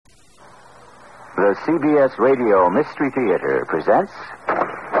The CBS Radio Mystery Theater presents...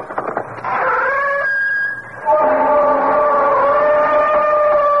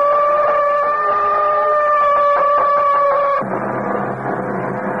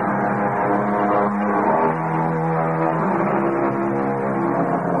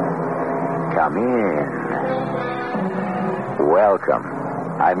 Come in. Welcome.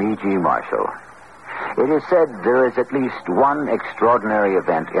 I'm E.G. Marshall. It is said there is at least one extraordinary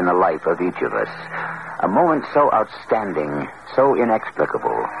event in the life of each of us. A moment so outstanding, so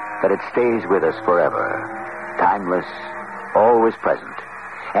inexplicable, that it stays with us forever. Timeless, always present.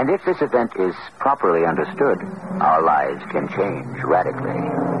 And if this event is properly understood, our lives can change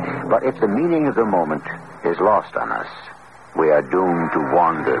radically. But if the meaning of the moment is lost on us, we are doomed to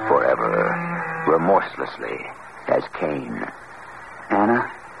wander forever, remorselessly, as Cain.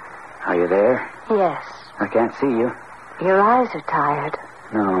 Anna, are you there? Yes. I can't see you. Your eyes are tired.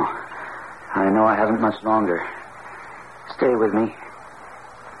 No. I know I haven't much longer. Stay with me.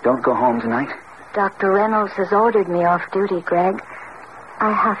 Don't go home tonight. Dr. Reynolds has ordered me off duty, Greg.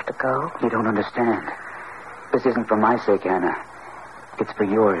 I have to go. You don't understand. This isn't for my sake, Anna. It's for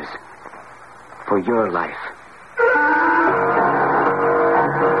yours. For your life.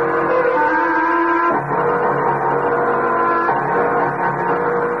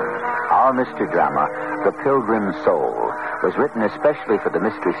 Our mystery drama, The Pilgrim Soul, was written especially for the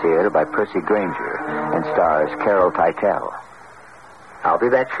Mystery Theater by Percy Granger and stars Carol Teitel. I'll be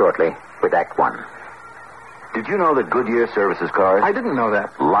back shortly with Act One. Did you know that Goodyear services cars? I didn't know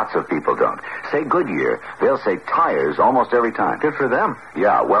that. Lots of people don't. Say Goodyear, they'll say tires almost every time. Good for them.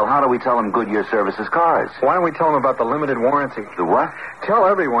 Yeah, well, how do we tell them Goodyear services cars? Why don't we tell them about the limited warranty? The what? Tell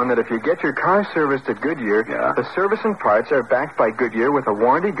everyone that if you get your car serviced at Goodyear, the service and parts are backed by Goodyear with a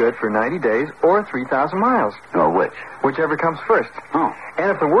warranty good for 90 days or 3,000 miles. Oh, which? Whichever comes first. Oh.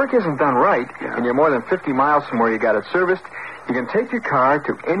 And if the work isn't done right, and you're more than 50 miles from where you got it serviced, you can take your car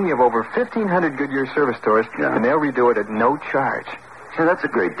to any of over 1,500 Goodyear service stores, and they'll redo it at no charge. Say, that's a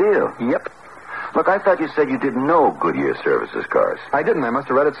great deal. Yep. Look, I thought you said you didn't know Goodyear services cars. I didn't. I must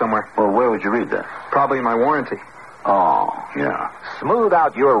have read it somewhere. Well, where would you read that? Probably in my warranty. Oh, yeah. Smooth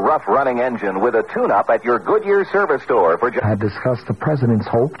out your rough-running engine with a tune-up at your Goodyear service store for had discussed the president's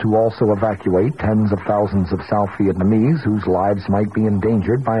hope to also evacuate tens of thousands of South Vietnamese whose lives might be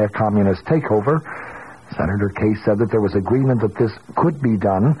endangered by a communist takeover. Senator Case said that there was agreement that this could be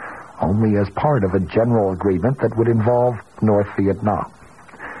done only as part of a general agreement that would involve North Vietnam.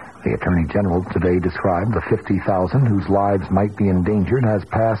 The Attorney General today described the 50,000 whose lives might be endangered as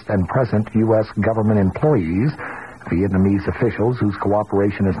past and present U.S. government employees, Vietnamese officials whose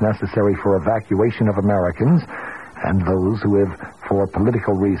cooperation is necessary for evacuation of Americans, and those who have, for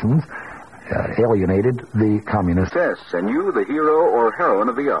political reasons, alienated the communist. Yes, and you, the hero or heroine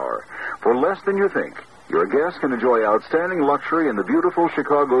of the hour. For less than you think, your guests can enjoy outstanding luxury in the beautiful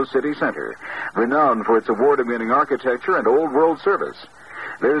Chicago City Center, renowned for its award-winning architecture and old-world service.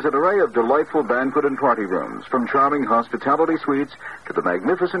 There's an array of delightful banquet and party rooms, from charming hospitality suites to the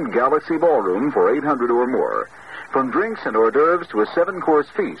magnificent Galaxy Ballroom for 800 or more. From drinks and hors d'oeuvres to a 7-course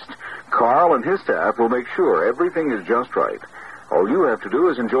feast, Carl and his staff will make sure everything is just right. All you have to do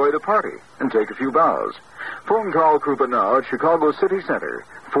is enjoy the party and take a few bows. Phone Carl Krupa now at Chicago City Center,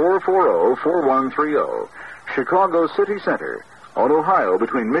 440-4130. Chicago City Center, on Ohio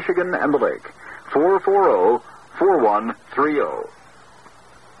between Michigan and the lake, 440-4130.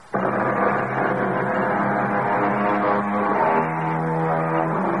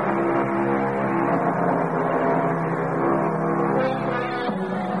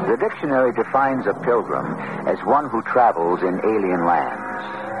 The dictionary defines a pilgrim as one who travels in alien lands.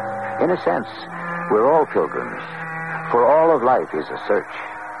 In a sense, we're all pilgrims, for all of life is a search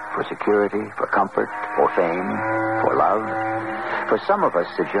for security, for comfort, for fame, for love. For some of us,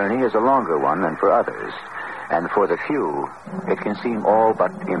 the journey is a longer one than for others, and for the few, it can seem all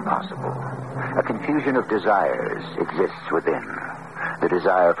but impossible. A confusion of desires exists within. The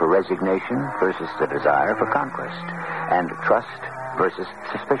desire for resignation versus the desire for conquest, and trust versus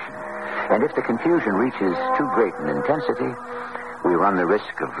suspicion. And if the confusion reaches too great an intensity, we run the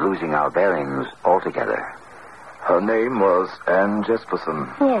risk of losing our bearings altogether. Her name was Anne Jesperson.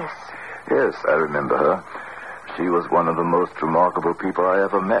 Yes. Yes, I remember her. She was one of the most remarkable people I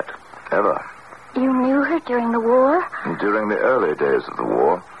ever met. Ever. You knew her during the war? During the early days of the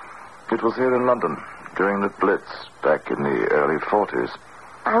war. It was here in London, during the Blitz, back in the early 40s.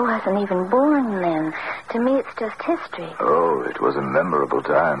 I wasn't even born then. To me, it's just history. Oh, it was a memorable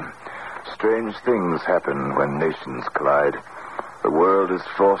time. Strange things happen when nations collide. The world is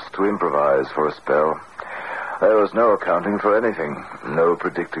forced to improvise for a spell. There was no accounting for anything, no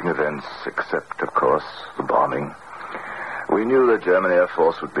predicting events, except, of course, the bombing. We knew the German Air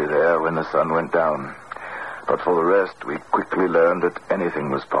Force would be there when the sun went down. But for the rest, we quickly learned that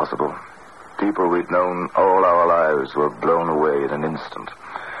anything was possible. People we'd known all our lives were blown away in an instant.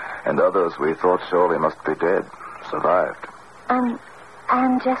 And others we thought surely must be dead, survived. Anne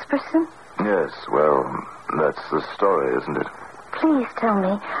Jesperson? Yes, well, that's the story, isn't it? Please tell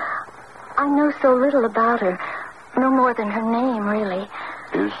me. I know so little about her. No more than her name, really.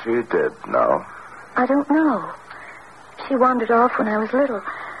 Is she dead now? I don't know. She wandered off when I was little.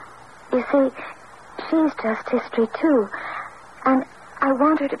 You see, she's just history, too. And I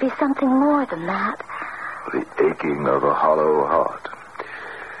want her to be something more than that. The aching of a hollow heart.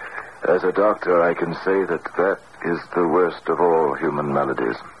 As a doctor, I can say that is the worst of all human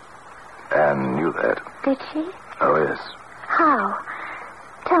maladies. Anne knew that. Did she? Oh, yes. How?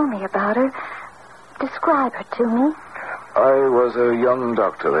 Tell me about her. Describe her to me. I was a young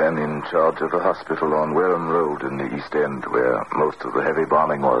doctor then in charge of a hospital on Wareham Road in the East End, where most of the heavy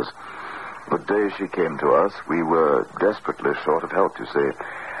bombing was. The day she came to us, we were desperately short of help, you see,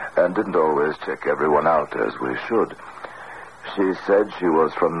 and didn't always check everyone out as we should. She said she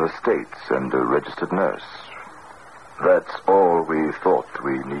was from the States and a registered nurse. That's all we thought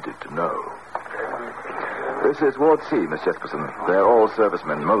we needed to know. This is Ward C, Miss Jesperson. They're all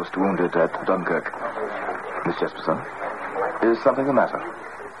servicemen, most wounded at Dunkirk. Miss Jesperson, is something the matter?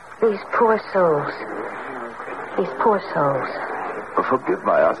 These poor souls. These poor souls. Forgive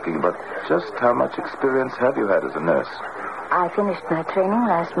my asking, but just how much experience have you had as a nurse? I finished my training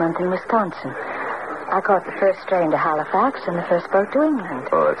last month in Wisconsin. I caught the first train to Halifax and the first boat to England.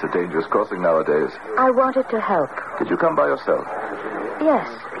 Oh, it's a dangerous crossing nowadays. I wanted to help. Did you come by yourself? Yes.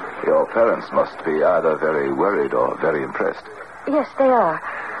 Your parents must be either very worried or very impressed. Yes, they are.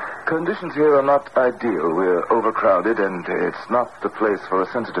 Conditions here are not ideal. We're overcrowded, and it's not the place for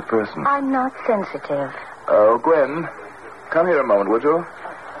a sensitive person. I'm not sensitive. Oh, Gwen, come here a moment, would you?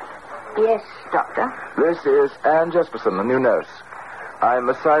 Yes, Doctor. This is Anne Jesperson, the new nurse. I'm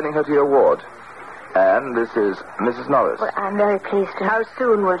assigning her to your ward. Anne, this is Mrs. Norris. Well, I'm very pleased to... How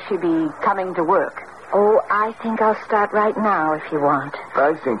soon will she be coming to work? Oh, I think I'll start right now if you want.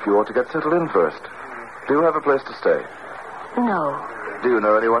 I think you ought to get settled in first. Do you have a place to stay? No. Do you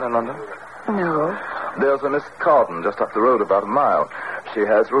know anyone in London? No. There's a Miss Carden just up the road about a mile. She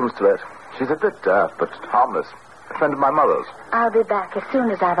has rooms to let. She's a bit daft, but harmless. A friend of my mother's. I'll be back as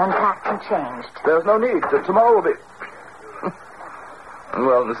soon as I've unpacked and changed. There's no need. Tomorrow will be...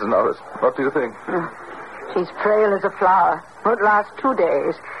 Well, Mrs. Norris, what do you think? She's frail as a flower. Won't last 2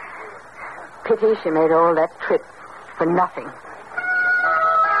 days. Pity she made all that trip for nothing.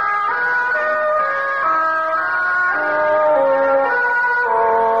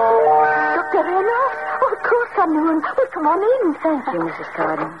 Dr. Reynolds? Oh, of course I knew him. Well, come on in. Thank you, Mrs.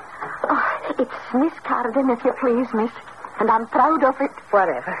 Carden. Oh, it's Miss Carden, if you please, miss. And I'm proud of it.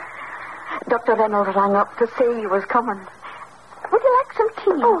 Whatever. Dr. Reynolds rang up to say he was coming. Would you like some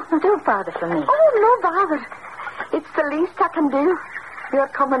tea? Oh, no, don't bother for me. Oh, no bother. It's the least I can do. You're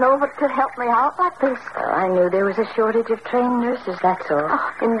coming over to help me out like this. I knew there was a shortage of trained nurses, that's all.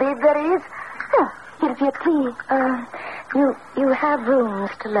 Oh, indeed there is. Oh, here's your tea. You have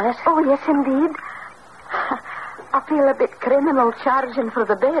rooms to let? Oh, yes, indeed. I feel a bit criminal charging for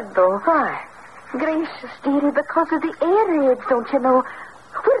the bed, though. Why? Gracious, dearie, because of the air raids, don't you know?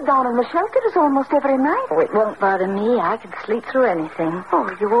 We're down in the shelters almost every night. Oh, it won't bother me. I can sleep through anything. Oh,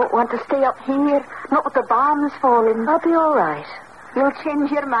 you won't want to stay up here, not with the bombs falling. I'll be all right. You'll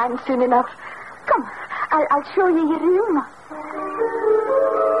change your mind soon enough. Come, I'll show you your room.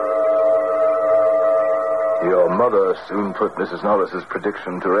 Your mother soon put Mrs. Norris's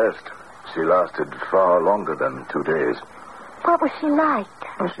prediction to rest. She lasted far longer than 2 days. What was she like?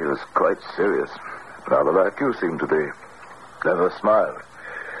 She was quite serious. Rather like you seem to be. Never smiled.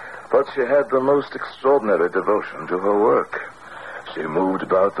 But she had the most extraordinary devotion to her work. She moved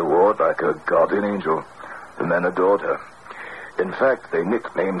about the ward like a guardian angel. The men adored her. In fact, they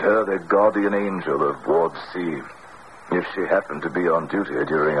nicknamed her the guardian angel of Ward C. If she happened to be on duty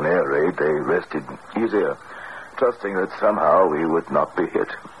during an air raid, they rested easier, trusting that somehow we would not be hit.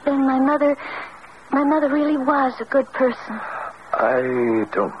 Then my mother really was a good person. I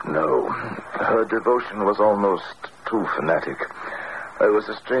don't know. Her devotion was almost too fanatic. There was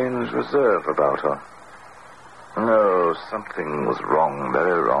a strange reserve about her. No, something was wrong,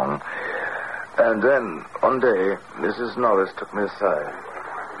 very wrong. And then, one day, Mrs. Norris took me aside.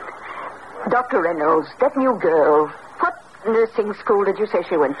 Dr. Reynolds, that new girl, what nursing school did you say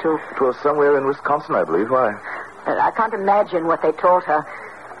she went to? It was somewhere in Wisconsin, I believe. Why? I can't imagine what they taught her.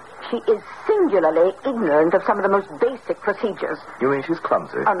 She is singularly ignorant of some of the most basic procedures. You mean she's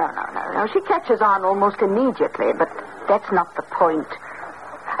clumsy? Oh, no. She catches on almost immediately, but that's not the point.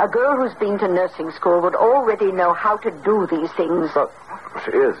 A girl who's been to nursing school would already know how to do these things. But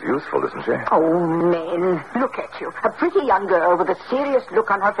she is useful, isn't she? Oh, men, look at you. A pretty young girl with a serious look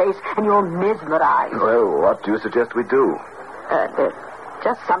on her face, and you're mesmerized. Well, what do you suggest we do? There's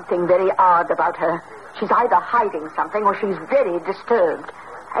just something very odd about her. She's either hiding something or she's very disturbed.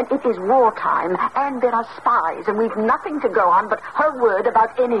 And it is wartime, and there are spies, and we've nothing to go on but her word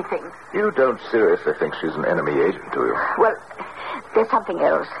about anything. You don't seriously think she's an enemy agent, do you? Well, there's something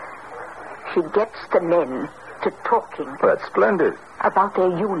else. She gets the men to talking. Well, that's splendid. About their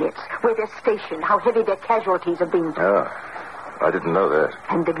units, where they're stationed, how heavy their casualties have been. Oh, I didn't know that.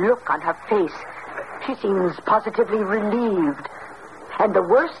 And the look on her face. She seems positively relieved. And the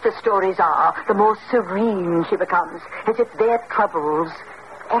worse the stories are, the more serene she becomes, as if their troubles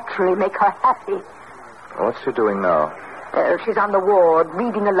actually make her happy. What's she doing now? She's on the ward,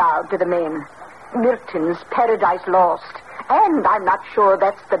 reading aloud to the men. Milton's Paradise Lost. And I'm not sure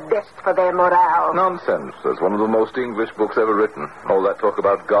that's the best for their morale. Nonsense. That's one of the most English books ever written. All that talk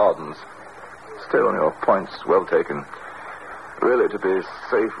about gardens. Still, your point's well taken. Really, to be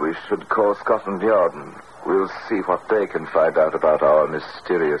safe, we should call Scotland Yard, and we'll see what they can find out about our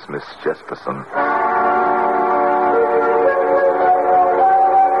mysterious Miss Jesperson.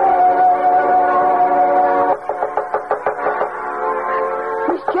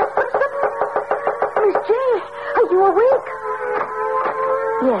 Miss Jesperson? Miss J, are you awake?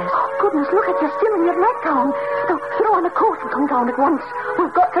 Yes. Oh, goodness, look at you still in your nightgown. Now, throw on a coat and come down at once.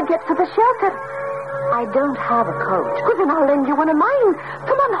 We've got to get to the shelter. I don't have a coat. Well, then I'll lend you one of mine.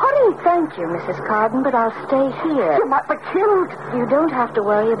 Come on, hurry. Thank you, Mrs. Carden, but I'll stay here. You might be killed. You don't have to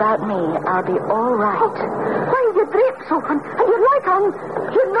worry about me. I'll be all right. Oh, why are your drapes open and your light on?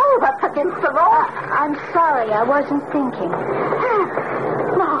 You know that's against the law. I'm sorry, I wasn't thinking.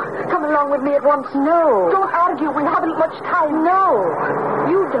 Now, come along with me at once. No. Don't argue. We haven't much time. No.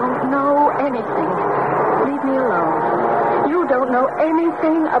 You don't know anything. Leave me alone. You don't know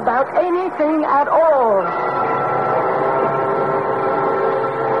anything about anything at all.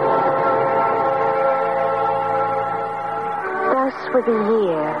 Thus with a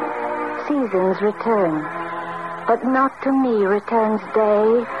year, seasons return. But not to me returns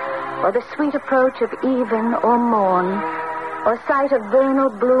day, or the sweet approach of even or morn, or sight of vernal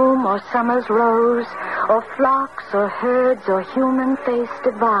bloom or summer's rose, or flocks or herds or human face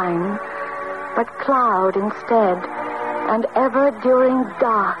divine, but cloud instead, and ever-during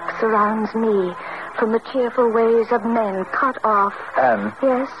dark surrounds me from the cheerful ways of men cut off. Anne?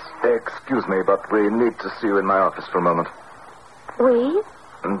 Yes? Excuse me, but we need to see you in my office for a moment. We?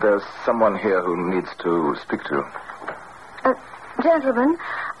 And there's someone here who needs to speak to you. Gentlemen,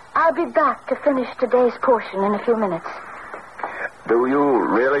 I'll be back to finish today's portion in a few minutes. Do you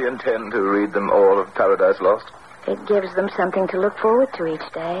really intend to read them all of Paradise Lost? It gives them something to look forward to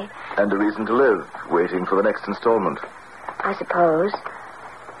each day. And a reason to live, waiting for the next installment. I suppose.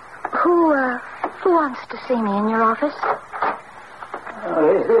 Who wants to see me in your office?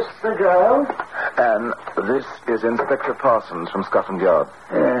 Is this the girl? Anne, this is Inspector Parsons from Scotland Yard.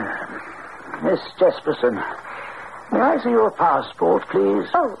 Miss Jesperson. May I see your passport, please?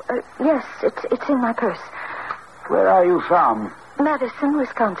 Oh, yes, it's in my purse. Where are you from? Madison,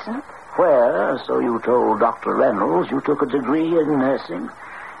 Wisconsin. Where, so you told Dr. Reynolds, you took a degree in nursing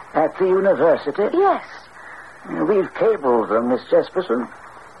at the university? Yes. We've cabled them, Miss Jesperson.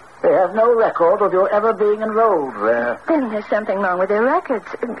 They have no record of your ever being enrolled there. Then there's something wrong with their records.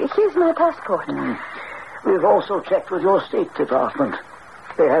 Here's my passport. We've also checked with your State Department.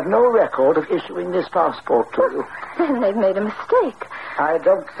 They have no record of issuing this passport to you. Then they've made a mistake. I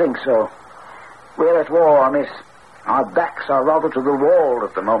don't think so. We're at war, miss. Our backs are rather to the wall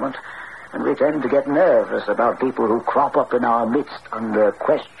at the moment, and we tend to get nervous about people who crop up in our midst under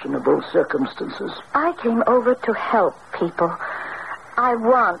questionable circumstances. I came over to help people. I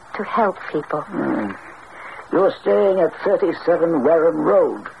want to help people. You're staying at 37 Wareham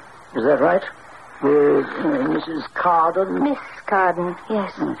Road. Is that right? With Mrs. Carden? Miss Carden,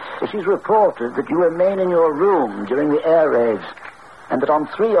 yes. She's reported that you remain in your room during the air raids, and that on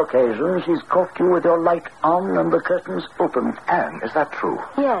 3 occasions she's caught you with your light on and the curtains open. Anne, is that true?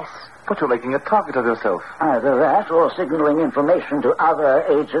 Yes. But you're making a target of yourself. Either that or signaling information to other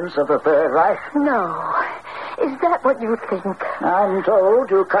agents of the Third Reich. No. Is that what you think? I'm told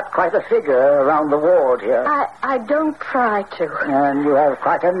you cut quite a figure around the ward here. I don't try to. And you have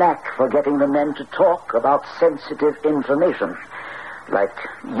quite a knack for getting the men to talk about sensitive information, like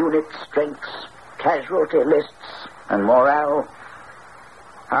unit strengths, casualty lists, and morale.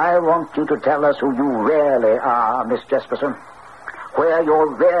 I want you to tell us who you really are, Miss Jesperson. Where you're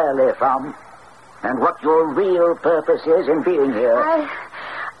really from. And what your real purpose is in being here.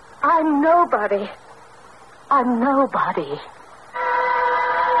 I'm nobody. I'm nobody.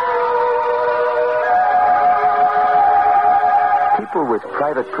 People with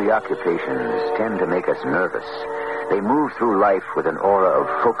private preoccupations tend to make us nervous. They move through life with an aura of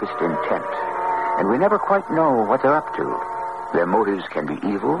focused intent, and we never quite know what they're up to. Their motives can be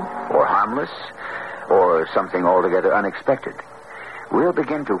evil, or harmless, or something altogether unexpected. We'll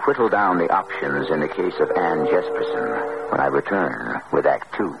begin to whittle down the options in the case of Ann Jesperson when I return with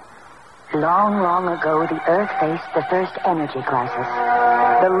Act 2. Long, long ago, the Earth faced the first energy crisis.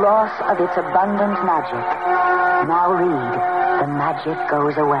 The loss of its abundant magic. Now read, The Magic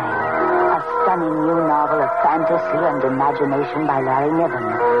Goes Away. A stunning new novel of fantasy and imagination by Larry Niven,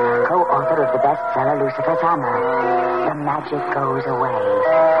 co-author of the bestseller Lucifer's Hammer. The Magic Goes Away.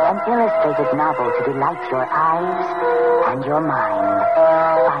 An illustrated novel to delight your eyes and your mind.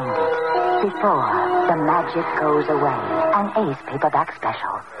 Find it before The Magic Goes Away. An Ace paperback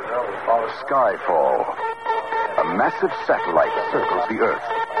special. Skyfall. A massive satellite circles the Earth.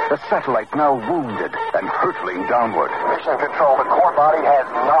 The satellite now wounded and hurtling downward. Mission Control, the core body has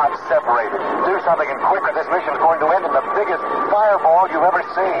not separated. Do something and quick, or this mission's going to end in the biggest fireball you've ever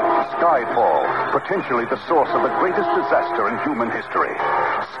seen. Skyfall. Potentially the source of the greatest disaster in human history.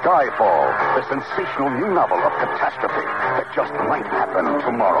 Skyfall. The sensational new novel of catastrophe that just might happen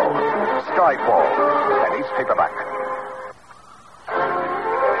tomorrow. Skyfall. An Ace paperback.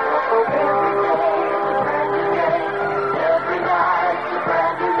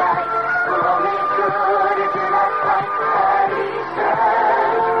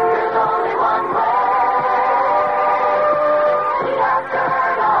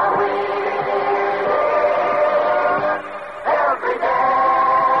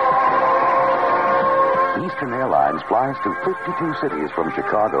 Flies to 52 cities from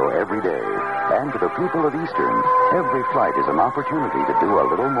Chicago every day. And to the people of Eastern, every flight is an opportunity to do a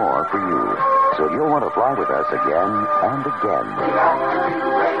little more for you. So you'll want to fly with us again and again. We got to do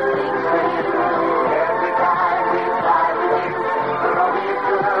great things for you. Every time we fly with you, we're only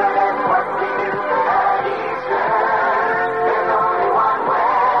good at what we do at Eastern. There's only one way.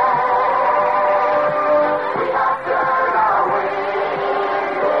 We have to earn our way.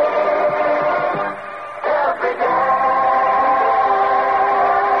 Every day.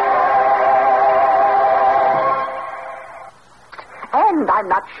 And I'm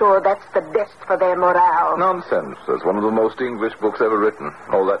not sure that's the best for their morale. Nonsense. That's one of the most English books ever written.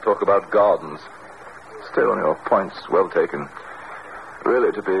 All that talk about gardens. Still, your point's well taken.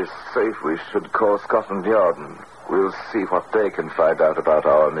 Really, to be safe, we should call Scotland Yard, and we'll see what they can find out about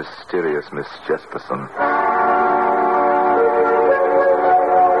our mysterious Miss Jesperson.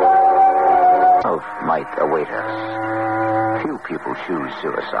 Might await us. Few people choose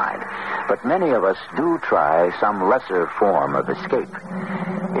suicide, but many of us do try some lesser form of escape.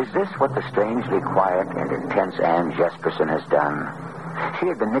 Is this what the strangely quiet and intense Ann Jesperson has done? She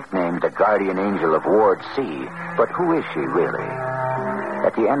had been nicknamed the guardian angel of Ward C, but who is she really?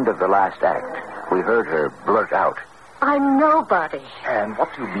 At the end of the last act, we heard her blurt out, I'm nobody. And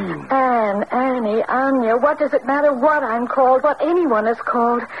what do you mean? Anne, Annie, Anya, what does it matter what I'm called, what anyone is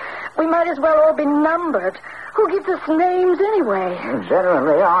called? We might as well all be numbered. Who gives us names anyway?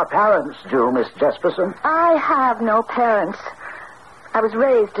 Generally, our parents do, Miss Jesperson. I have no parents. I was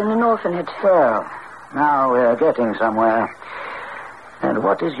raised in an orphanage. Well, now we're getting somewhere. And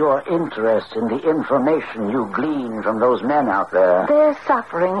what is your interest in the information you glean from those men out there? Their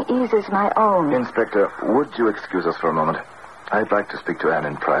suffering eases my own. Inspector, would you excuse us for a moment? I'd like to speak to Anne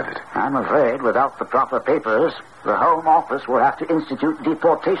in private. I'm afraid without the proper papers, the Home Office will have to institute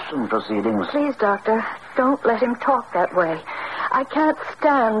deportation proceedings. Please, Doctor, don't let him talk that way. I can't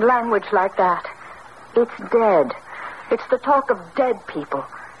stand language like that. It's dead. It's the talk of dead people.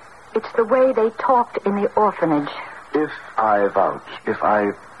 It's the way they talked in the orphanage. If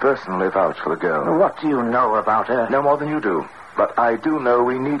I personally vouch for the girl... What do you know about her? No more than you do. But I do know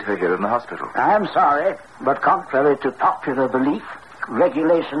we need her here in the hospital. I'm sorry, but contrary to popular belief,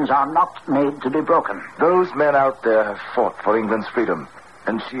 regulations are not made to be broken. Those men out there have fought for England's freedom,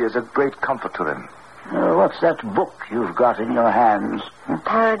 and she is a great comfort to them. What's that book you've got in your hands?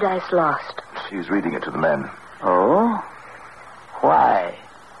 Paradise Lost. She's reading it to the men. Oh? Why?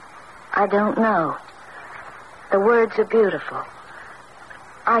 I don't know. The words are beautiful.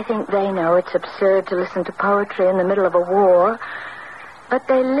 I think they know it's absurd to listen to poetry in the middle of a war, but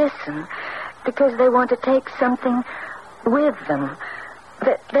they listen because they want to take something with them.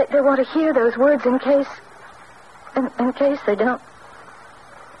 They want to hear those words in case they don't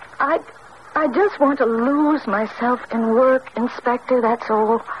I just want to lose myself in work, Inspector, that's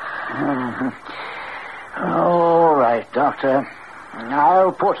all. All right, Doctor.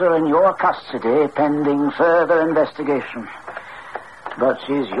 I'll put her in your custody pending further investigation. But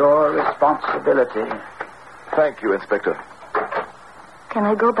she's your responsibility. Thank you, Inspector. Can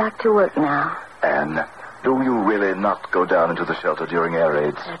I go back to work now? Anne, do you really not go down into the shelter during air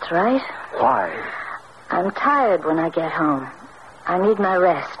raids? That's right. Why? I'm tired when I get home. I need my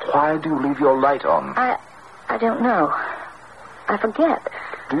rest. Why do you leave your light on? I don't know. I forget.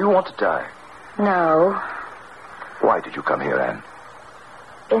 Do you want to die? No. Why did you come here, Anne?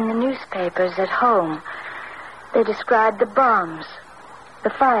 In the newspapers at home, they described the bombs, the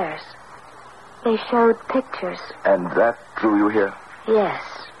fires. They showed pictures. And that drew you here? Yes.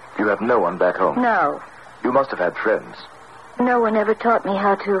 You have no one back home? No. You must have had friends. No one ever taught me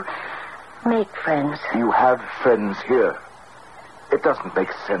how to make friends. You have friends here. It doesn't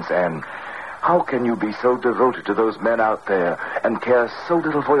make sense, Anne. How can you be so devoted to those men out there and care so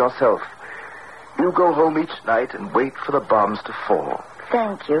little for yourself? You go home each night and wait for the bombs to fall.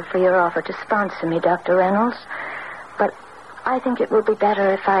 Thank you for your offer to sponsor me, Dr. Reynolds. But I think it will be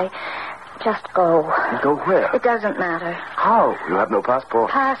better if I just go. Go where? It doesn't matter. How? You have no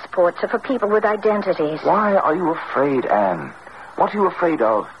passport. Passports are for people with identities. Why are you afraid, Anne? What are you afraid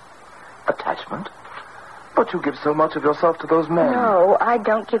of? Attachment? But you give so much of yourself to those men. No, I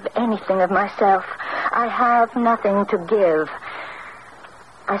don't give anything of myself. I have nothing to give.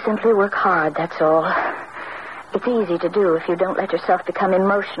 I simply work hard, that's all. It's easy to do if you don't let yourself become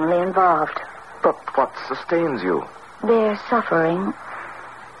emotionally involved. But what sustains you? Their suffering.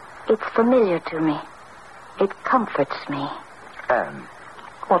 It's familiar to me. It comforts me. Anne,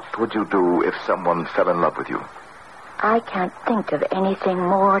 what would you do if someone fell in love with you? I can't think of anything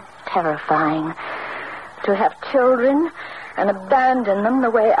more terrifying. To have children and abandon them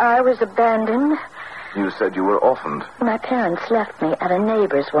the way I was abandoned. You said you were orphaned. My parents left me at a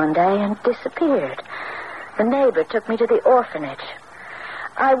neighbor's one day and disappeared. The neighbor took me to the orphanage.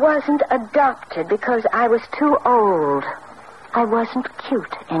 I wasn't adopted because I was too old. I wasn't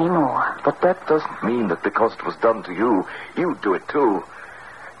cute anymore. But that doesn't mean that because it was done to you, you'd do it too.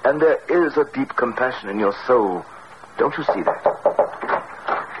 And there is a deep compassion in your soul. Don't you see that?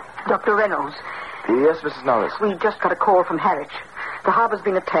 Dr. Reynolds. Yes, Mrs. Norris. We just got a call from Harwich. The harbor's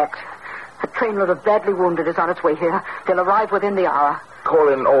been attacked. A trainload of badly wounded is on its way here. They'll arrive within the hour. Call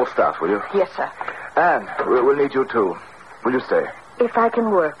in all staff, will you? Yes, sir. Anne, we'll need you too. Will you stay? If I can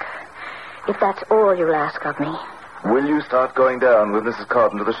work. If that's all you'll ask of me. Will you start going down with Mrs.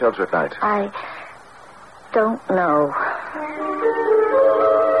 Carden to the shelter at night? I don't know.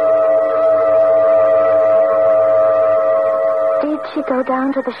 Did she go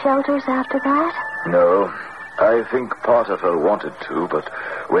down to the shelters after that? No. I think part of her wanted to, but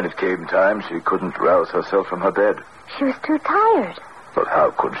when it came time, she couldn't rouse herself from her bed. She was too tired. But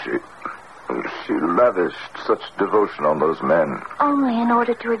how could she? She lavished such devotion on those men. Only in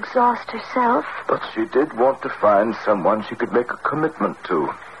order to exhaust herself. But she did want to find someone she could make a commitment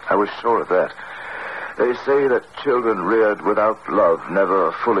to. I was sure of that. They say that children reared without love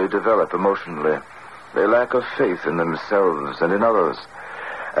never fully develop emotionally. They lack of faith in themselves and in others.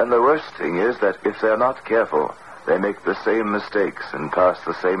 And the worst thing is that if they're not careful, they make the same mistakes and pass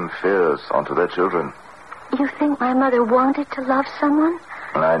the same fears onto their children. You think my mother wanted to love someone?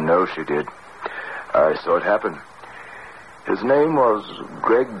 I know she did. I saw it happen. His name was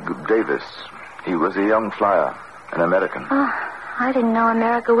Greg Davis. He was a young flyer, an American. Oh, I didn't know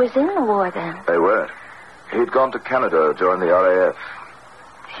America was in the war then. They weren't. He'd gone to Canada during the RAF.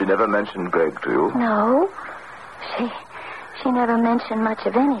 She never mentioned Greg to you? No. She never mentioned much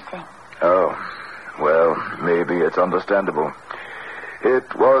of anything. Oh, well, maybe it's understandable.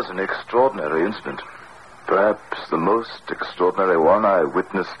 It was an extraordinary incident. Perhaps the most extraordinary one I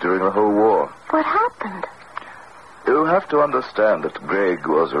witnessed during the whole war. What happened? You have to understand that Greg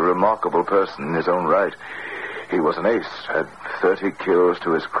was a remarkable person in his own right. He was an ace, had 30 kills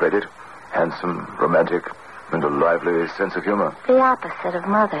to his credit, handsome, romantic, and a lively sense of humor. The opposite of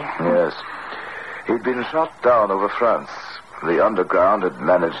Mother. Yes. He'd been shot down over France. The underground had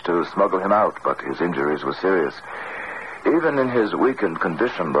managed to smuggle him out, but his injuries were serious. Even in his weakened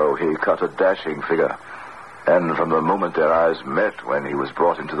condition, though, he cut a dashing figure. And from the moment their eyes met when he was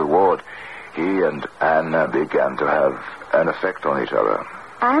brought into the ward, he and Anna began to have an effect on each other.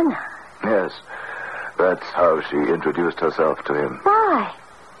 Anna? Yes. That's how she introduced herself to him. Why?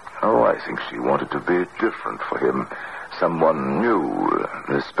 Oh, I think she wanted to be different for him. Someone new,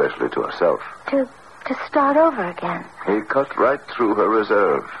 especially to herself. To start over again. He cut right through her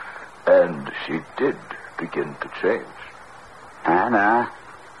reserve, and she did begin to change. Anna,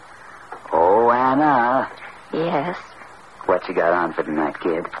 Oh, Anna. Yes? What you got on for tonight,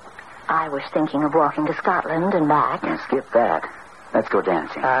 kid? I was thinking of walking to Scotland and back. Yeah, skip that. Let's go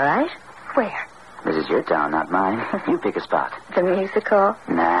dancing. All right. Where? This is your town, not mine. You pick a spot. The music hall?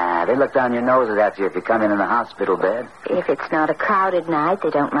 Nah, they look down your noses at you if you come in the hospital bed. If it's not a crowded night,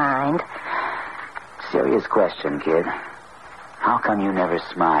 they don't mind. Serious question, kid. How come you never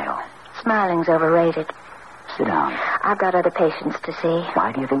smile? Smiling's overrated. Sit down. I've got other patients to see.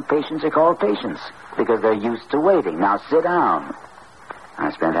 Why do you think patients are called patients? Because they're used to waiting. Now sit down.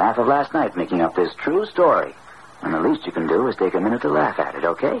 I spent half of last night making up this true story. And the least you can do is take a minute to laugh at it,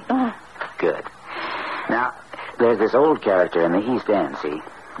 okay? Good. Now, there's this old character in the East End, see?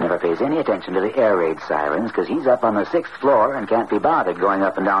 Never pays any attention to the air raid sirens because he's up on the 6th floor and can't be bothered going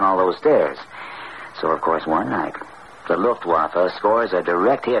up and down all those stairs. So, of course, one night, the Luftwaffe scores a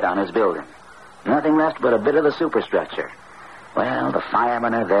direct hit on his building. Nothing left but a bit of the superstructure. Well, the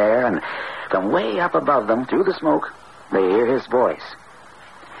firemen are there, and from way up above them, through the smoke, they hear his voice.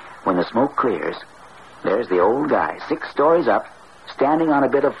 When the smoke clears, there's the old guy, 6 stories up, standing on a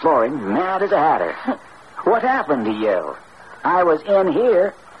bit of flooring, mad as a hatter. What happened, he yelled. I was in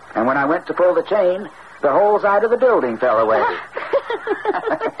here, and when I went to pull the chain, the whole side of the building fell away.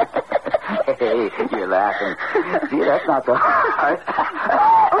 Hey, you're laughing. See, that's not so hard.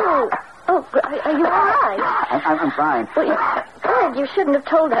 Are you all right? I'm fine. Well, Greg, you shouldn't have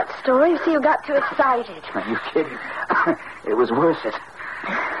told that story. See, you got too excited. Are you kidding? It was worth it.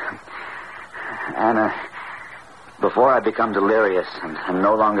 Anna, before I become delirious and am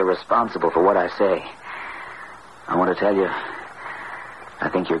no longer responsible for what I say, I want to tell you, I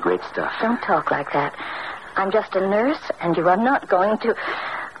think you're great stuff. Don't talk like that. I'm just a nurse, and you are not going to...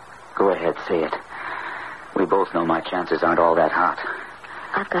 Go ahead, say it. We both know my chances aren't all that hot.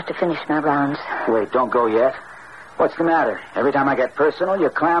 I've got to finish my rounds. Wait, don't go yet. What's the matter? Every time I get personal, you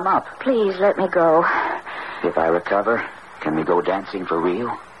clam up. Please, let me go. If I recover, can we go dancing for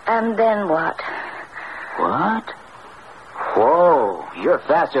real? And then what? What? Whoa, you're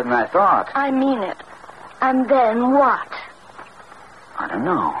faster than I thought. I mean it. And then what? I don't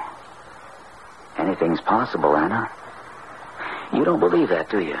know. Anything's possible, Anna. You don't believe that,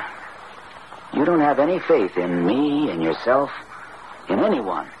 do you? You don't have any faith in me, in yourself, in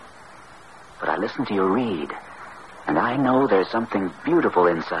anyone. But I listen to you read, and I know there's something beautiful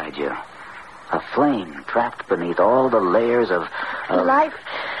inside you. A flame trapped beneath all the layers of...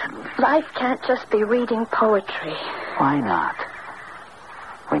 Life can't just be reading poetry. Why not?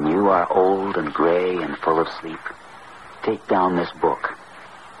 When you are old and gray and full of sleep, take down this book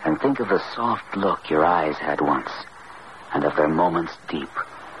and think of the soft look your eyes had once and of their moments deep.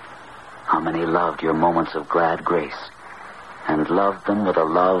 How many loved your moments of glad grace and loved them with a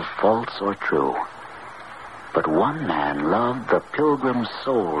love false or true. But one man loved the pilgrim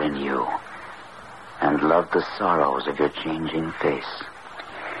soul in you and loved the sorrows of your changing face.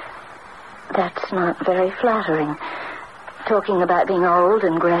 That's not very flattering. Talking about being old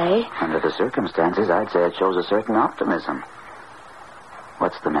and gray. Under the circumstances, I'd say it shows a certain optimism.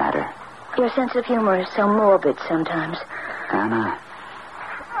 What's the matter? Your sense of humor is so morbid sometimes. Anna,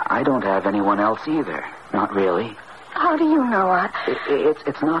 I don't have anyone else either. Not really. How do you know?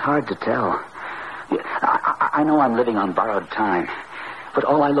 It's not hard to tell. I know I'm living on borrowed time, but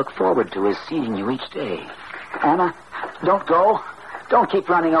all I look forward to is seeing you each day. Anna, don't go. Don't keep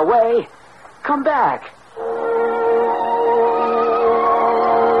running away. Come back.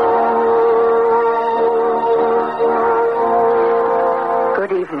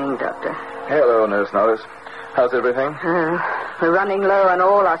 Good evening, Doctor. Hello, Nurse Norris. How's everything? We're running low on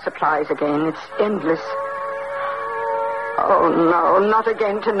all our supplies again. It's endless. Oh, no, not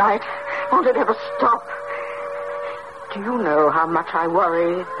again tonight. Won't it ever stop? Do you know how much I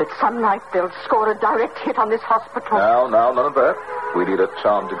worry that some night they'll score a direct hit on this hospital? Now, none of that. We lead a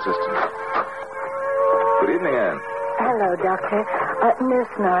charmed existence. Good evening, Anne. Hello, Doctor.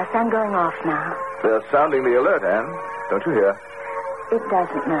 Nurse Norris, I'm going off now. They're sounding the alert, Anne. Don't you hear? It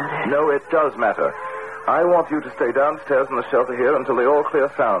doesn't matter. No, it does matter. I want you to stay downstairs in the shelter here until the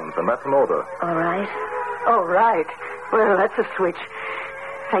all-clear sounds, and that's an order. All right. All right. Well, that's a switch.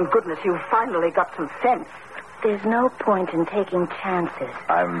 Thank goodness you've finally got some sense. There's no point in taking chances.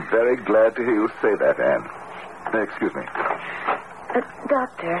 I'm very glad to hear you say that, Anne. Excuse me.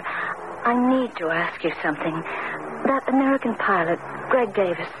 Doctor, I need to ask you something. That American pilot, Greg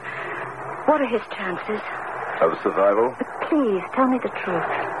Davis, what are his chances? Of survival? Please, tell me the truth.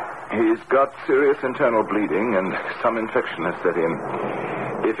 He's got serious internal bleeding and some infection has set in.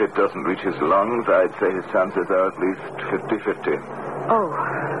 If it doesn't reach his lungs, I'd say his chances are at least 50-50. Oh.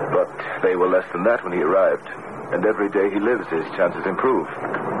 But they were less than that when he arrived. And every day he lives, his chances improve.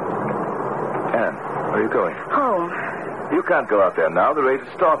 Where are you going? Home. You can't go out there now. The race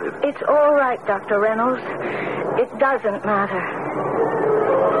has started. It's all right, Dr. Reynolds. It doesn't matter.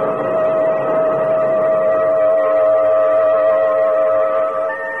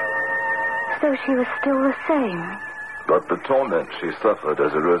 So she was still the same. But the torment she suffered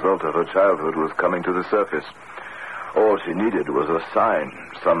as a result of her childhood was coming to the surface. All she needed was a sign,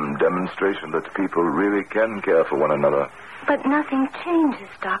 some demonstration that people really can care for one another. But nothing changes,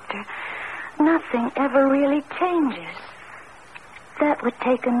 Doctor. Nothing ever really changes. That would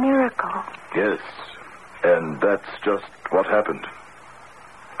take a miracle. Yes, and that's just what happened.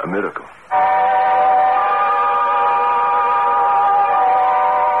 A miracle.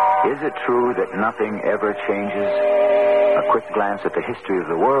 Is it true that nothing ever changes? A quick glance at the history of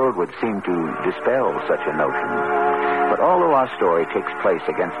the world would seem to dispel such a notion. But although our story takes place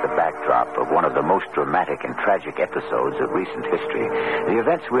against the backdrop of one of the most dramatic and tragic episodes of recent history, the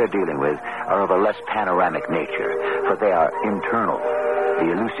events we're dealing with are of a less panoramic nature, for they are internal,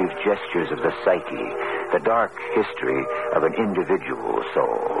 the elusive gestures of the psyche, the dark history of an individual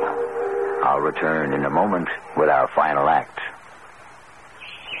soul. I'll return in a moment with our final act.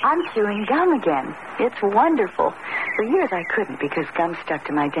 I'm chewing gum again. It's wonderful. For years I couldn't because gum stuck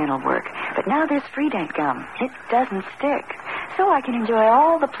to my dental work. But now there's Freedent gum. It doesn't stick. So I can enjoy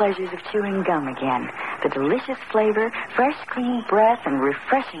all the pleasures of chewing gum again. The delicious flavor, fresh, clean breath, and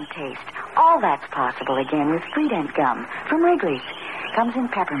refreshing taste. All that's possible again with Freedent gum from Wrigley's. Comes in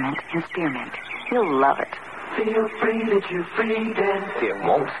peppermint and spearmint. You'll love it. Feel free to chew Freedent. It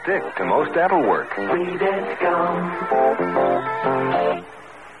won't stick to most dental work. Freedent gum.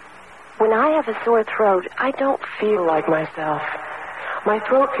 When I have a sore throat, I don't feel like myself. My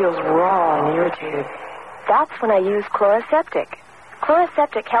throat feels raw and irritated. That's when I use Chloroseptic.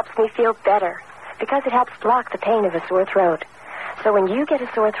 Chloroseptic helps me feel better because it helps block the pain of a sore throat. So when you get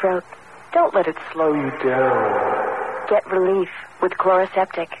a sore throat, don't let it slow you down. Get relief with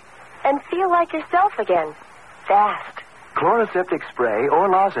Chloroseptic and feel like yourself again. Fast. Chloroseptic spray or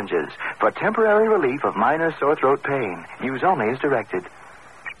lozenges for temporary relief of minor sore throat pain. Use only as directed.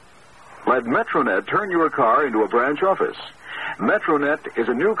 Let Metronet turn your car into a branch office. Metronet is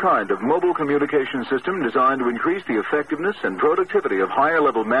a new kind of mobile communication system designed to increase the effectiveness and productivity of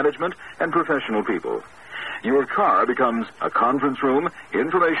higher-level management and professional people. Your car becomes a conference room,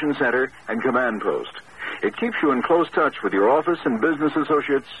 information center, and command post. It keeps you in close touch with your office and business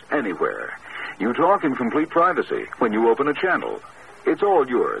associates anywhere. You talk in complete privacy when you open a channel. It's all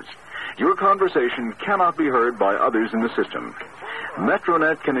yours. Your conversation cannot be heard by others in the system.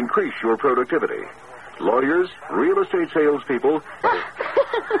 Metronet can increase your productivity. Lawyers, real estate salespeople, no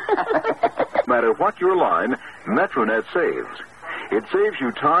matter what your line, Metronet saves. It saves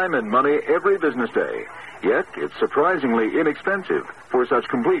you time and money every business day, yet it's surprisingly inexpensive for such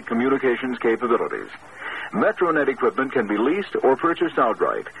complete communications capabilities. Metronet equipment can be leased or purchased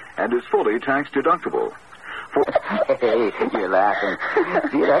outright and is fully tax deductible. Hey, you're laughing.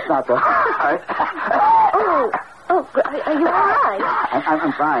 See, that's not so hard. Oh, are you all right?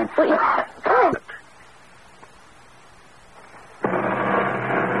 I'm fine.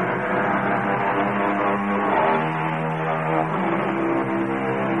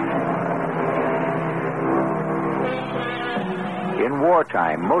 In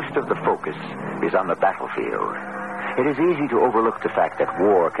wartime, most of the focus is on the battlefield. It is easy to overlook the fact that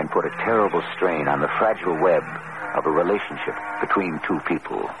war can put a terrible strain on the fragile web of a relationship between two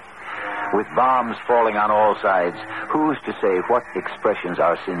people. With bombs falling on all sides, who's to say what expressions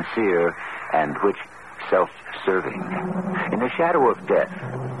are sincere and which self-serving? In the shadow of death,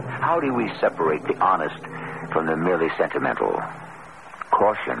 how do we separate the honest from the merely sentimental?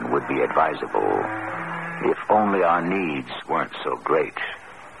 Caution would be advisable, if only our needs weren't so great.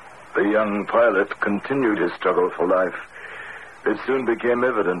 The young pilot continued his struggle for life. It soon became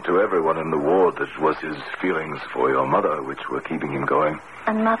evident to everyone in the ward that it was his feelings for your mother which were keeping him going.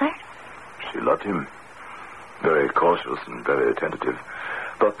 And Mother? She loved him. Very cautious and very attentive.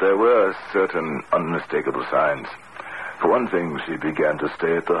 But there were certain unmistakable signs. For one thing, she began to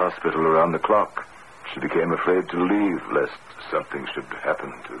stay at the hospital around the clock. She became afraid to leave, lest something should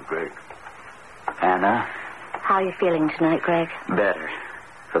happen to Greg. Anna? How are you feeling tonight, Greg? Better.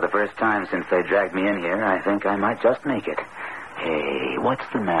 For the first time since they dragged me in here, I think I might just make it. Hey, what's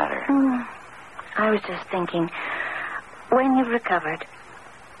the matter? I was just thinking, when you've recovered,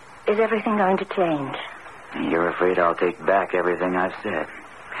 is everything going to change? You're afraid I'll take back everything I've said.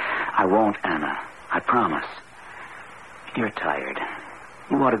 I won't, Anna. I promise. You're tired.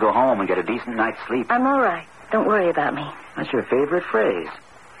 You want to go home and get a decent night's sleep. I'm all right. Don't worry about me. That's your favorite phrase.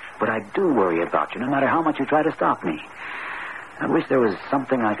 But I do worry about you, no matter how much you try to stop me. I wish there was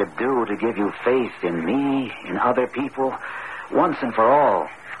something I could do to give you faith in me, in other people, once and for all.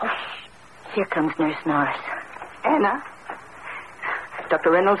 Oh, here comes Nurse Norris. Anna? Dr.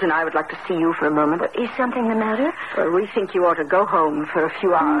 Reynolds and I would like to see you for a moment. Is something the matter? Well, we think you ought to go home for a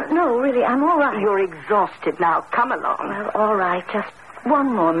few hours. No, really, I'm all right. You're exhausted now. Come along. Well, all right. Just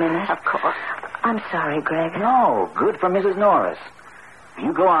one more minute. Of course. I'm sorry, Greg. No, good for Mrs. Norris.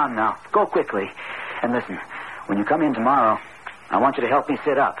 You go on now. Go quickly. And listen, when you come in tomorrow, I want you to help me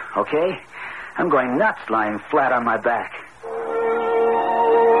sit up, okay? I'm going nuts lying flat on my back.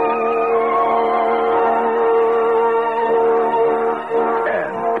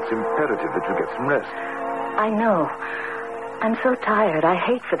 Anne, it's imperative that you get some rest. I know. I'm so tired. I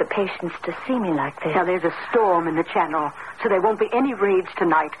hate for the patients to see me like this. Now, there's a storm in the channel, so there won't be any raids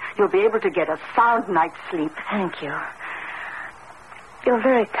tonight. You'll be able to get a sound night's sleep. Thank you. You're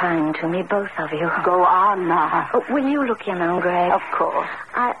very kind to me, both of you. Go on now. Oh, will you look in on Greg? Of course.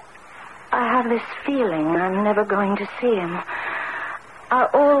 I have this feeling I'm never going to see him. Are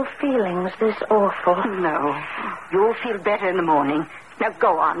all feelings this awful? No. You'll feel better in the morning. Now,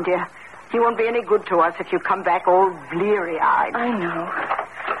 go on, dear. You won't be any good to us if you come back all bleary-eyed. I know.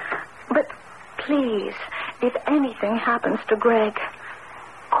 But please, if anything happens to Greg,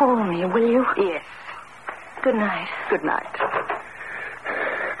 call me, will you? Yes. Good night. Good night.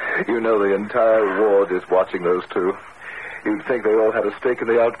 You know the entire ward is watching those two. You'd think they all had a stake in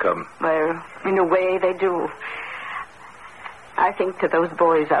the outcome. Well, in a way, they do. I think to those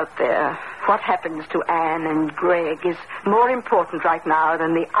boys out there, what happens to Anne and Greg is more important right now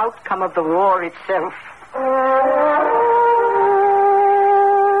than the outcome of the war itself.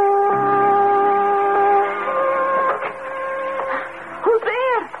 Who's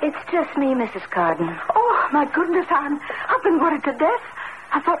there? It's just me, Mrs. Carden. Oh, my goodness, Anne. I've been worried to death.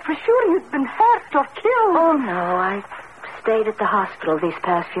 I thought for sure you'd been hurt or killed. Oh, no, I stayed at the hospital these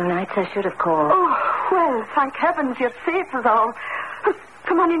past few nights. I should have called. Oh, well, thank heavens you're safe as all.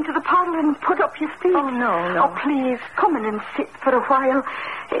 Come on into the parlor and put up your feet. Oh, no. Oh, please, come in and sit for a while.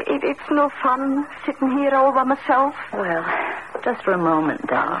 It's no fun sitting here all by myself. Well, just for a moment,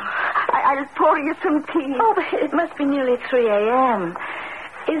 then. I'll pour you some tea. Oh, but it must be nearly 3 a.m.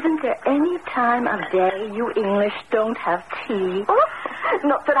 Isn't there any time of day you English don't have tea? Oh,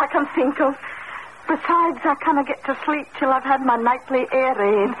 not that I can think of. Besides, I cannot get to sleep till I've had my nightly air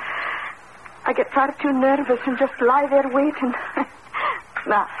raid. I get far too nervous and just lie there waiting.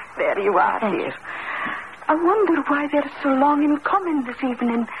 Now, there you are, dear. I wonder why they're so long in coming this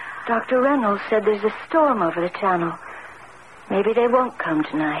evening. Dr. Reynolds said there's a storm over the channel. Maybe they won't come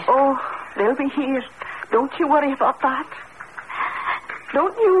tonight. Oh, they'll be here. Don't you worry about that.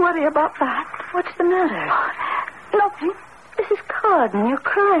 Don't you worry about that. What's the matter? Nothing. Mrs. Carden, you're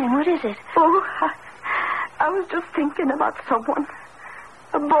crying. What is it? Oh, I was just thinking about someone.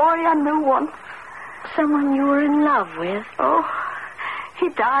 A boy I knew once. Someone you were in love with? Oh, he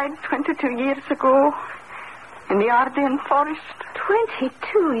died 22 years ago in the Ardennes forest.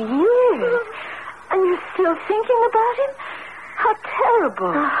 22 years? And you're still thinking about him? How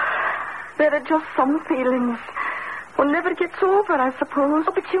terrible. There are just some feelings one never gets over, I suppose.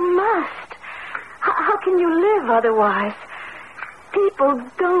 Oh, but you must. How can you live otherwise? People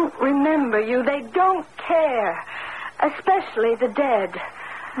don't remember you. They don't care. Especially the dead.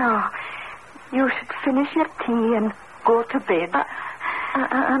 No. You should finish your tea and go to bed.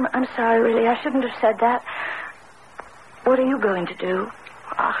 I'm sorry, really. I shouldn't have said that. What are you going to do?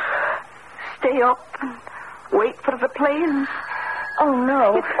 Stay up and wait for the plane. Oh,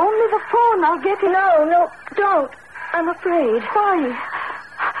 no. It's only the phone. I'll get it. No, don't. I'm afraid. Why?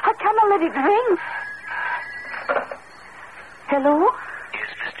 I cannot let it ring. Hello?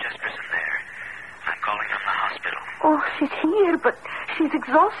 Is Miss Jesperson there? I'm calling from the hospital. Oh, she's here, but she's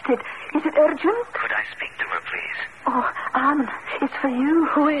exhausted. Is it urgent? Could I speak to her, please? Oh, Anne, it's for you.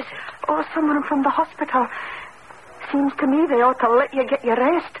 Who is it? Oh, someone from the hospital. Seems to me they ought to let you get your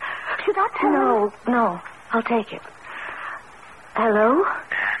rest. Should I tell her? No. I'll take it. Hello?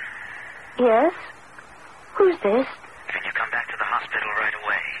 Anne? Yes? Who's this? Can you come back to the hospital right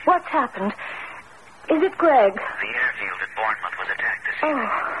away? What's happened? Is it Greg? The airfield at Bournemouth was attacked this evening.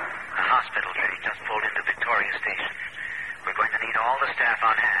 The hospital train just pulled into Victoria Station. We're going to need all the staff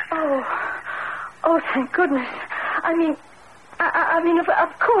on hand. Oh, thank goodness. I mean,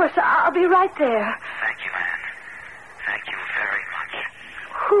 of course, I'll be right there. Thank you, Anne. Thank you very much.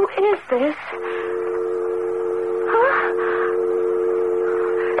 Who is this?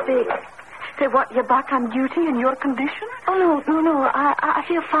 They want you back on duty in your condition? Oh, no. I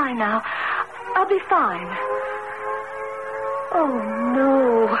feel fine now. I'll be fine. Oh,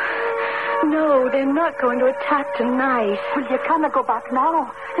 no. No, they're not going to attack tonight. Well, you cannot go back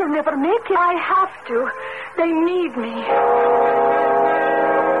now. You'll never make it. I have to. They need me.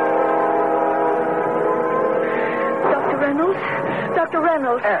 Dr. Reynolds? Dr.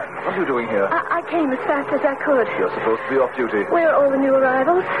 Reynolds. Anne, what are you doing here? I came as fast as I could. You're supposed to be off duty. Where are all the new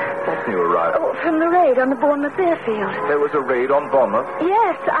arrivals? What new arrival? Oh, from the raid on the Bournemouth airfield. There was a raid on Bournemouth?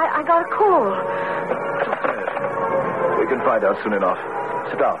 Yes, I got a call. Yes. We can find out soon enough.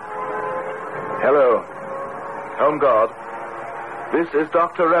 Sit down. Hello. Home Guard. This is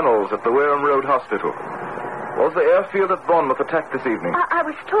Dr. Reynolds at the Wareham Road Hospital. Was the airfield at Bournemouth attacked this evening? I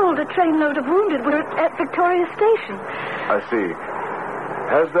was told a trainload of wounded were at Victoria Station. I see.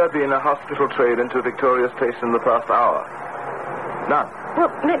 Has there been a hospital train into Victoria Station in the past hour? None. Well,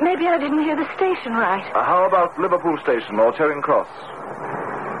 maybe I didn't hear the station right. How about Liverpool Station or Charing Cross?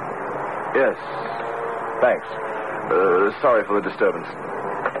 Yes. Thanks. Sorry for the disturbance.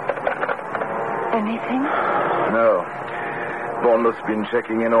 Anything? No. Bournemouth's been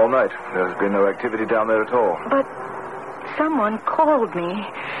checking in all night. There's been no activity down there at all. But someone called me.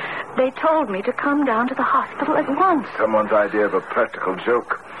 They told me to come down to the hospital at once. Someone's idea of a practical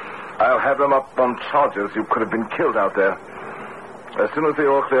joke. I'll have them up on charges. You could have been killed out there. As soon as the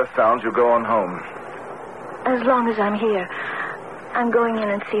all clear sounds, you go on home. As long as I'm here. I'm going in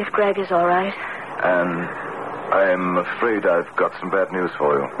and see if Greg is all right. And I'm afraid I've got some bad news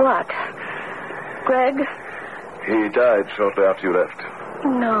for you. What? Greg? He died shortly after you left.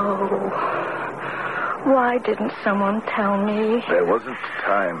 No. Why didn't someone tell me? There wasn't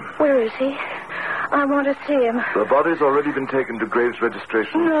time. Where is he? I want to see him. The body's already been taken to Graves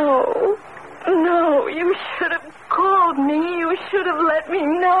registration. No. No, you should have called me. You should have let me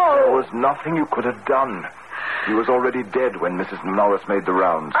know. There was nothing you could have done. He was already dead when Mrs. Norris made the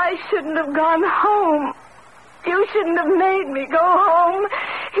rounds. I shouldn't have gone home. You shouldn't have made me go home.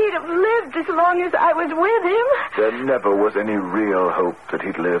 He'd have lived as long as I was with him. There never was any real hope that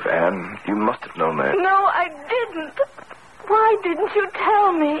he'd live, Anne. You must have known that. No, I didn't. Why didn't you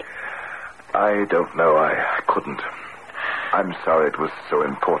tell me? I don't know. I couldn't. I'm sorry it was so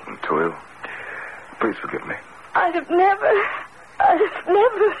important to you. Please forgive me. I'd have never...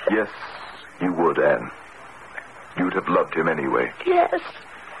 Yes, you would, Anne. You'd have loved him anyway. Yes.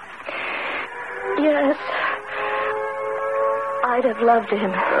 Yes. I'd have loved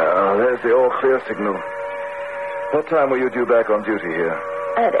him. There's the all-clear signal. What time were you due back on duty here?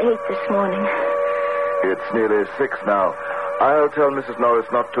 At 8 this morning. It's nearly 6 now. I'll tell Mrs. Norris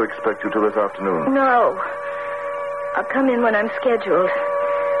not to expect you till this afternoon. No. I'll come in when I'm scheduled.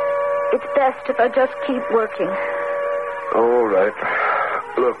 It's best if I just keep working. All right.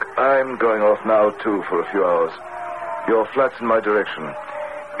 Look, I'm going off now, too, for a few hours. Your flat's in my direction.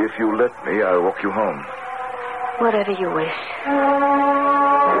 If you let me, I'll walk you home. Whatever you wish.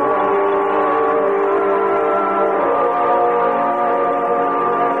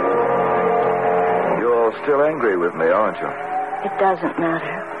 You're still angry with me, aren't you? It doesn't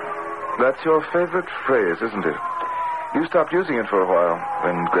matter. That's your favorite phrase, isn't it? You stopped using it for a while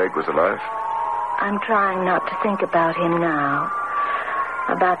when Greg was alive. I'm trying not to think about him now.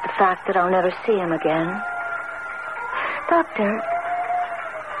 About the fact that I'll never see him again. Doctor,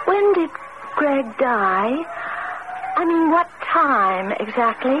 when did Greg die? I mean, what time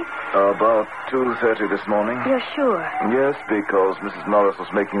exactly? About 2:30 this morning. You're sure? Yes, because Mrs. Norris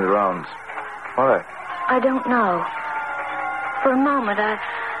was making the rounds. Why? I don't know. For a moment, I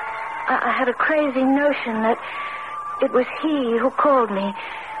had a crazy notion that it was he who called me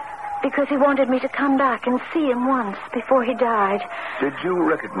because he wanted me to come back and see him once before he died. Did you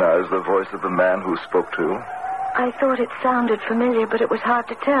recognize the voice of the man who spoke to you? I thought it sounded familiar, but it was hard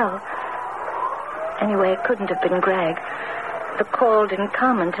to tell. Anyway, it couldn't have been Greg. The call didn't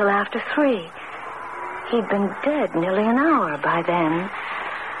come until after 3. He'd been dead nearly an hour by then.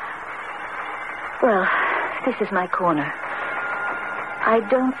 Well, this is my corner. I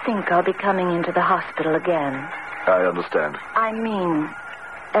don't think I'll be coming into the hospital again. I understand. I mean,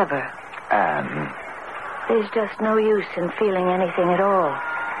 ever. Anne. There's just no use in feeling anything at all.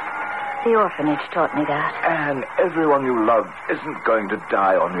 The orphanage taught me that. Anne, everyone you love isn't going to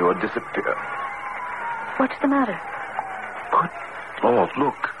die on you or disappear. What's the matter? Good Lord,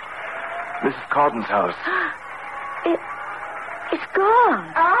 look. Mrs. Carden's house. It's gone.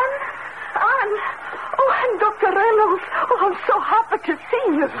 Anne? Oh, and Dr. Reynolds. Oh, I'm so happy to see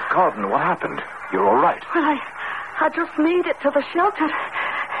you. Mrs. Carden, what happened? You're all right. Well, I just made it to the shelter.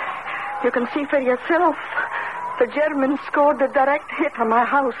 You can see for yourself. The Germans scored a direct hit on my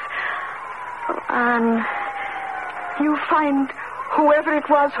house. And you find whoever it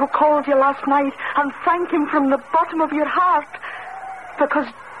was who called you last night and thank him from the bottom of your heart. Because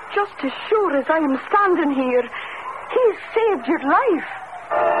just as sure as I am standing here, he's saved your life.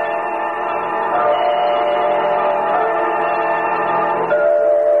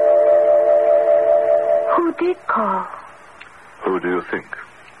 Who did call? Who do you think?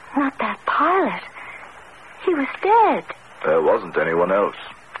 Not that pilot. He was dead. There wasn't anyone else.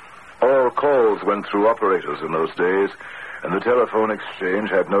 All calls went through operators in those days, and the telephone exchange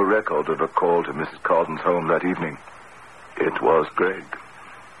had no record of a call to Mrs. Carden's home that evening. It was Greg,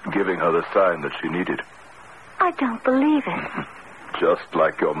 giving her the sign that she needed. I don't believe it. Just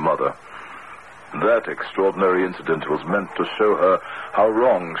like your mother. That extraordinary incident was meant to show her how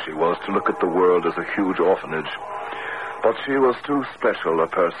wrong she was to look at the world as a huge orphanage. But she was too special a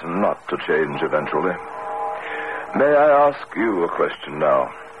person not to change eventually. May I ask you a question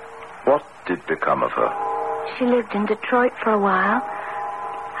now? What did become of her? She lived in Detroit for a while.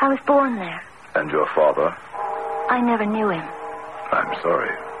 I was born there. And your father? I never knew him. I'm sorry.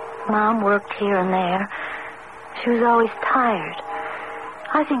 Mom worked here and there. She was always tired.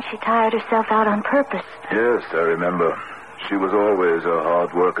 I think she tired herself out on purpose. Yes, I remember. She was always a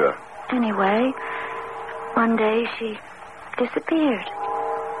hard worker. Anyway, one day she disappeared.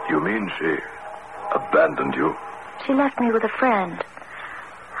 You mean she abandoned you? She left me with a friend.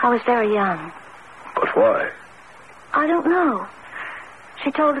 I was very young. But why? I don't know.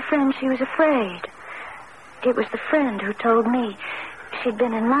 She told a friend she was afraid. It was the friend who told me. She'd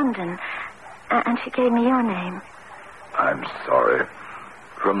been in London, and she gave me your name. I'm sorry.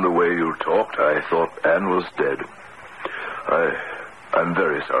 From the way you talked, I thought Anne was dead. I'm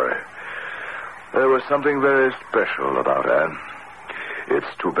very sorry. There was something very special about Anne.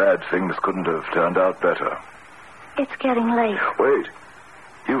 It's too bad things couldn't have turned out better. It's getting late. Wait.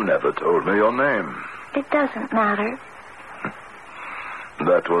 You never told me your name. It doesn't matter.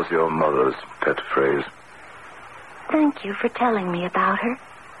 That was your mother's pet phrase. Thank you for telling me about her.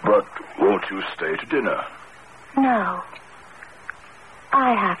 But won't you stay to dinner? No.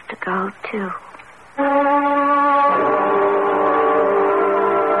 I have to go, too.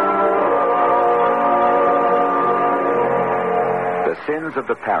 The sins of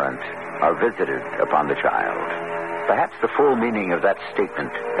the parent are visited upon the child. Perhaps the full meaning of that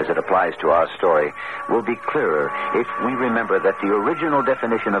statement, as it applies to our story, will be clearer if we remember that the original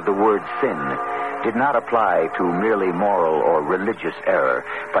definition of the word sin did not apply to merely moral or religious error,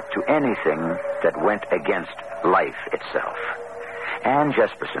 but to anything that went against life itself. Anne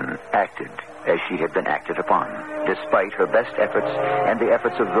Jesperson acted as she had been acted upon, despite her best efforts and the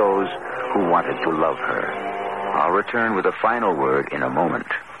efforts of those who wanted to love her. I'll return with a final word in a moment.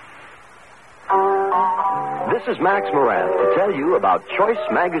 This is Max Moran to tell you about Choice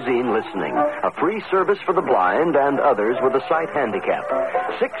Magazine Listening, a free service for the blind and others with a sight handicap.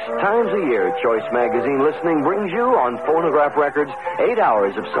 6 times a year, Choice Magazine Listening brings you on phonograph records 8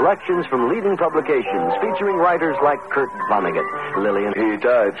 hours of selections from leading publications featuring writers like Kurt Vonnegut, Lillian. He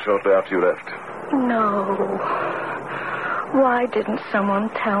died shortly after you left. No. Why didn't someone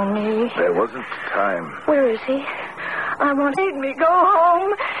tell me? There wasn't time. Where is he? I wanted me go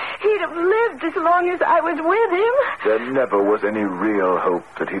home. He'd have lived as long as I was with him. There never was any real hope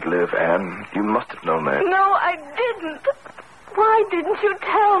that he'd live, Anne. You must have known that. No, I didn't. Why didn't you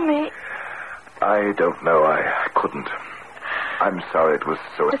tell me? I don't know. I couldn't. I'm sorry it was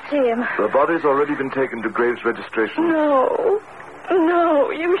so... To see him. The body's already been taken to Graves registration.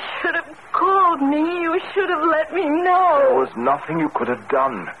 No, you should have called me. You should have let me know. There was nothing you could have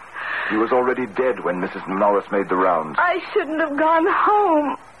done. He was already dead when Mrs. Norris made the rounds. I shouldn't have gone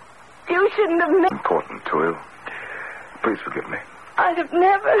home. You shouldn't have... Important to you. Please forgive me. I'd have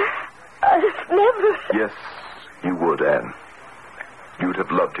never... Yes, you would, Anne. You'd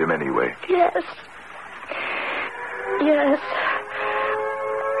have loved him anyway. Yes.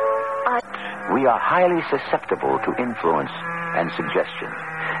 We are highly susceptible to influence and suggestion.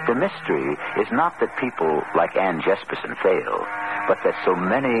 The mystery is not that people like Anne Jesperson fail, but that so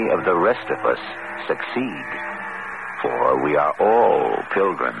many of the rest of us succeed. For we are all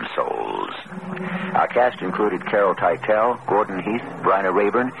Pilgrim souls. Our cast included Carol Teitel, Gordon Heath, Bryna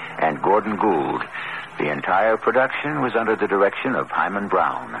Rayburn, and Gordon Gould. The entire production was under the direction of Hyman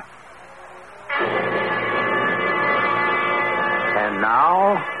Brown. And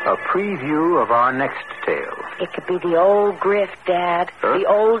now, a preview of our next tale. It could be the old grift, Dad. Huh? The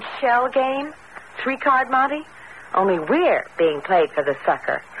old shell game. 3-card Monte. Only we're being played for the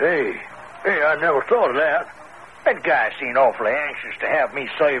sucker. Hey, I never thought of that. That guy seemed awfully anxious to have me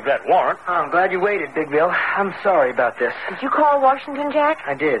save that warrant. Oh, I'm glad you waited, Big Bill. I'm sorry about this. Did you call Washington, Jack?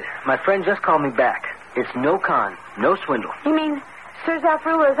 I did. My friend just called me back. It's no con, no swindle. You mean Sir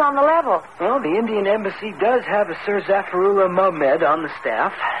Zafrula's on the level. Well, the Indian Embassy does have a Sir Zafrula Mohammed on the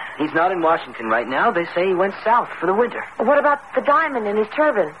staff. He's not in Washington right now. They say he went south for the winter. What about the diamond in his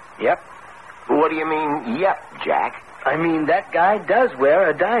turban? Yep. What do you mean, yep, Jack? I mean, that guy does wear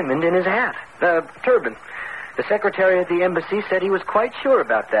a diamond in his hat. Turban. The secretary at the embassy said he was quite sure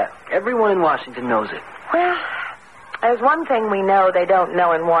about that. Everyone in Washington knows it. Well, there's one thing we know they don't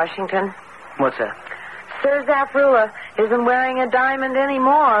know in Washington. What's that? Sir Zafrula isn't wearing a diamond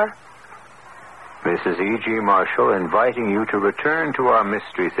anymore. This is E.G. Marshall inviting you to return to our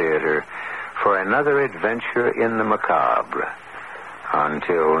Mystery Theater for another adventure in the macabre.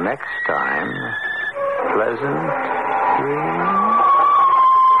 Until next time, pleasant dreams.